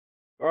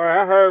All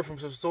right, I heard from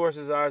some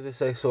sources. I just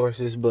say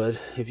sources, but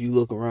if you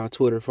look around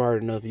Twitter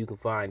hard enough, you can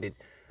find it.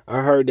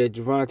 I heard that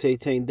Gervonta,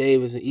 Tank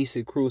Davis, and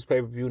Issac Cruz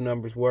pay-per-view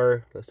numbers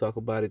were. Let's talk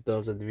about it.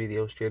 Thumbs up the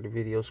video, share the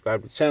video,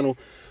 subscribe to the channel.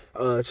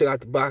 Check out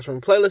the box room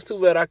playlist.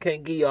 Too bad I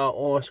can't get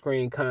y'all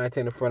on-screen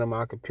content in front of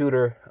my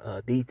computer.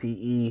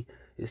 DTE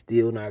is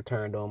still not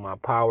turned on. My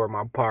power,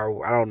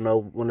 I don't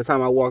know. When the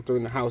time I walked through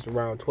in the house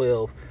around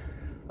 12,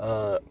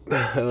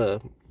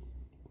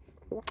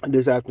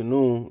 this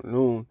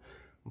afternoon,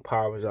 my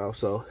power was off,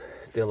 so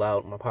still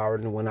out. My power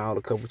went out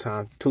a couple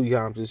times, 2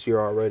 times this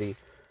year already.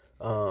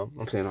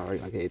 I'm saying already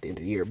like at the end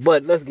of the year.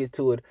 But let's get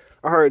to it.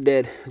 I heard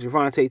that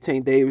Gervonta,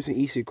 Tank Davis, and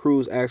Issac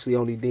Cruz actually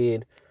only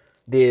did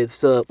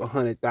sub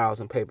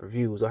 100,000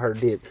 pay-per-views. I heard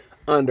did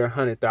under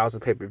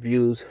 100,000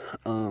 pay-per-views.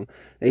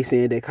 They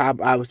saying that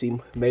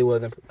obviously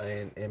Mayweather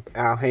and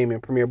Al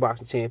Heyman, Premier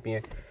Boxing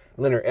Champion,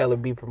 Leonard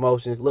Ellaby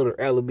Promotions. Leonard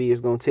Ellaby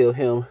is gonna tell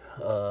him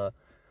a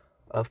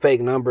fake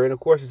number, and of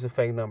course it's a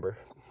fake number.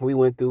 We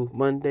went through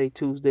Monday,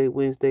 Tuesday,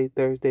 Wednesday,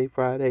 Thursday,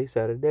 Friday,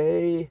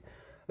 Saturday.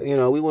 You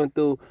know, we went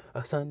through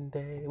a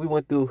Sunday. We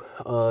went through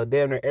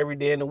damn near every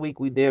day in the week.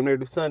 We damn near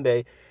to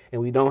Sunday, and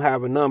we don't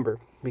have a number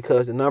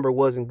because the number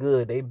wasn't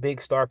good. They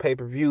big star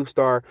pay-per-view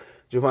star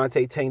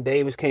Gervonta Tank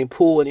Davis can't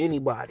pull in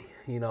anybody.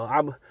 You know,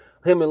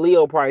 him and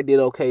Leo probably did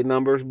okay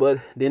numbers, but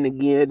then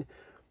again,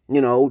 you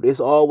know, it's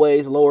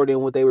always lower than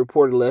what they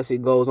reported unless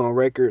it goes on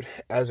record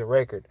as a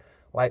record.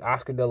 Like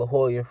Oscar De La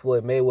Hoya and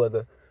Floyd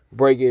Mayweather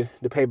breaking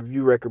the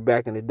pay-per-view record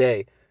back in the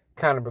day.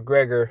 Conor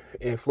McGregor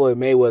and Floyd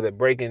Mayweather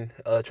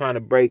trying to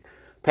break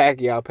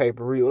Pacquiao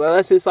pay-per-view. Well,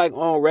 that's just like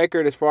on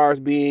record as far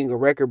as being a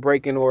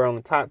record-breaking or on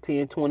the top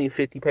 10, 20,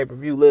 50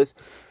 pay-per-view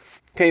list.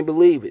 Can't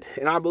believe it.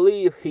 And I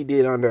believe he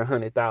did under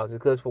 100,000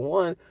 because, for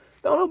one,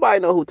 don't nobody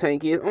know who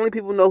Tank is. Only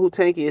people know who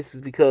Tank is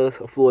because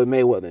of Floyd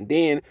Mayweather. And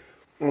then,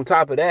 on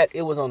top of that,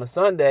 it was on a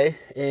Sunday.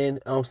 And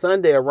on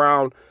Sunday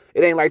around,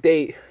 it ain't like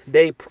they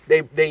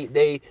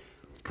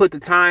put the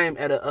time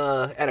at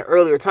an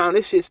earlier time.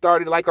 This shit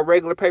started like a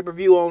regular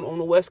pay-per-view on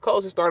the West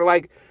Coast. It started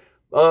like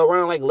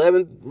around like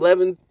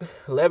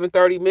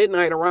 11:30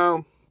 midnight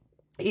around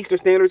Eastern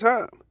Standard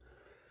Time.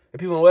 And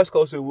people on the West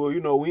Coast said, well,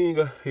 you know, we ain't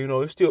got, you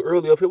know, it's still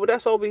early up here, but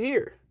that's over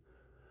here.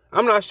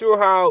 I'm not sure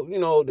how, you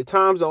know, the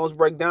time zones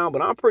break down,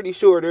 but I'm pretty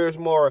sure there's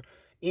more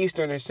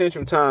Eastern and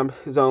Central time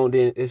zone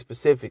than is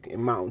Pacific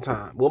and Mountain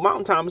Time. Well,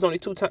 Mountain Time is only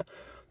 2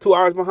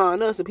 hours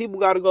behind us, and people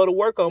got to go to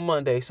work on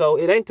Monday. So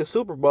it ain't the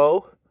Super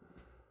Bowl.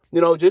 You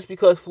know, just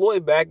because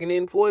Floyd back and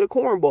then Floyd a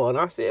cornball. And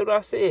I said what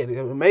I said.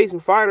 An amazing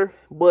fighter.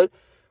 But,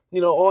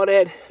 you know, all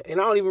that, and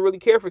I don't even really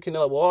care for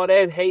Canelo, but all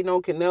that hating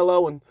on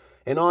Canelo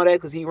and all that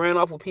because he ran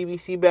off with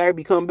PVC bag,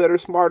 become better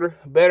and smarter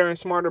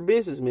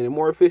businessmen and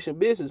more efficient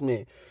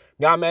businessmen.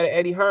 Y'all mad at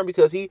Eddie Hearn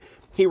because he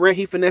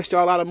finessed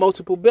y'all out of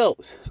multiple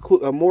belts.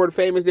 More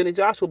famous than the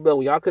Joshua belt.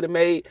 When y'all could have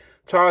made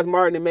Charles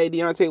Martin and made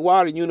Deontay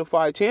Wilder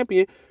unified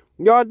champion,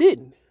 y'all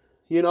didn't.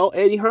 You know,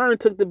 Eddie Hearn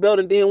took the belt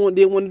and didn't want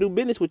to do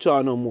business with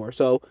y'all no more.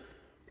 So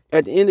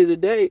at the end of the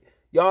day,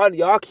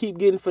 y'all keep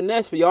getting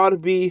finessed for y'all to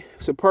be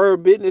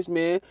superb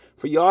businessmen,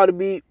 for y'all to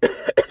be,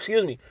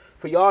 excuse me,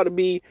 for y'all to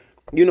be,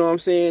 you know what I'm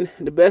saying,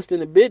 the best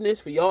in the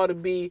business, for y'all to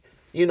be,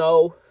 you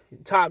know,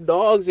 top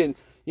dogs and,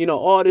 you know,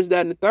 all this,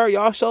 that, and the third.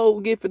 Y'all sure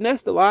get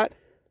finessed a lot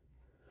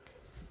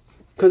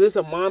because it's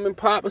a mom and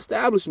pop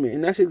establishment,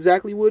 and that's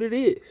exactly what it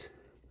is.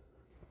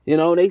 You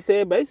know, they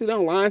said basically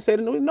on line set,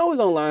 we know it's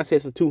on line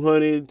sets of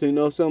 200, you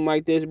know, something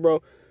like this,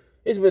 bro.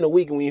 It's been a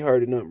week and we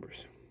heard the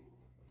numbers.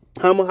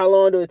 How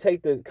long do it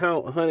take to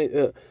count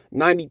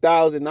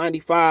 90,000,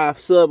 95,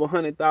 sub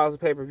 100,000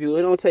 pay-per-view?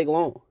 It don't take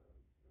long.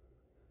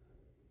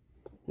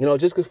 You know,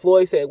 just because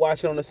Floyd said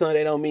watch it on the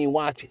Sunday don't mean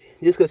watch it.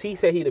 Just because he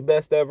said he the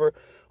best ever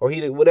or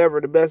he the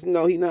whatever the best,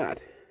 no, he not.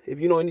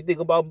 If you know anything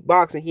about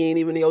boxing, he ain't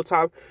even in your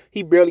top.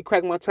 He barely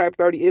cracked my top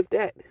 30, if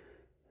that.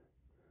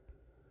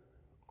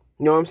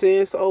 You know what I'm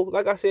saying? So,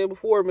 like I said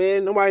before,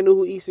 man, nobody knew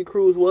who Issac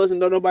Cruz was,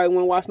 and nobody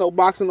want to watch no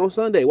boxing on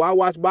Sunday. Why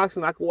watch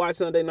boxing? I could watch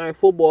Sunday Night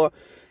Football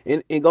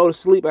and go to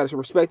sleep at a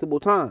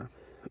respectable time.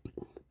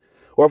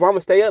 Or if I'm going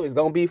to stay up, it's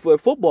going to be for a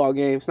football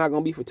game. It's not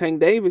going to be for Tank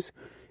Davis.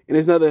 And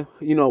there's another,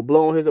 you know,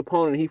 blowing his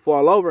opponent and he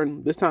fall over.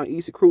 And this time,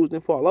 Issac Cruz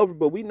didn't fall over.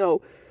 But we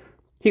know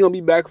he going to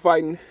be back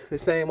fighting the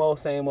same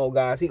old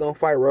guys. He going to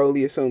fight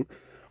Rolly or some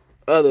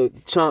other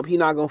chump. He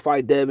not going to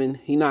fight Devin.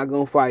 He not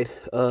going to fight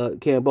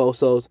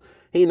Cambosos.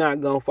 He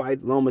not going to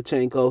fight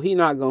Lomachenko. He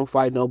not going to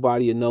fight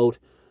nobody of note.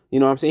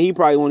 You know what I'm saying? He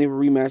probably won't even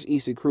rematch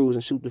Issac Cruz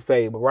and shoot the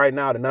fade. But right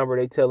now, the number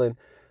they telling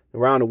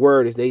around the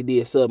word is they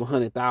did sub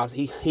 100,000.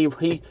 He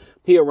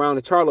around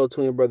the Charlo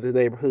twin brothers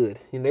neighborhood.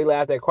 And they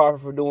laughed at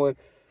Crawford for doing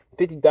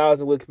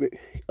 50,000 with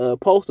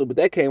Postal, but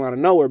that came out of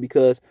nowhere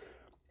because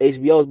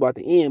HBO's about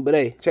to end. But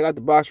hey, check out the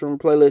box room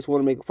playlist.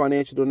 Want to make a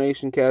financial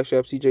donation? Cash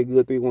App CJ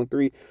Good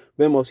 313,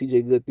 Venmo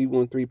CJ Good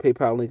 313,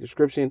 PayPal link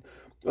description.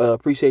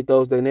 Appreciate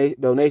those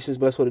donations.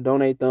 Best way to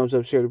donate: thumbs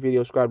up, share the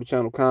video, subscribe to the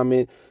channel,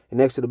 comment, and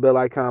next to the bell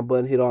icon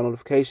button, hit all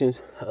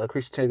notifications.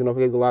 Christian change the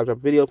notifications, live drop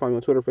video. Find me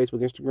on Twitter,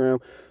 Facebook, Instagram.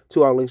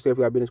 2 hour links there if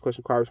you got business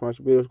question, car response,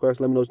 videos,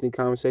 questions. Let me know in the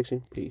comment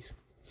section. Peace.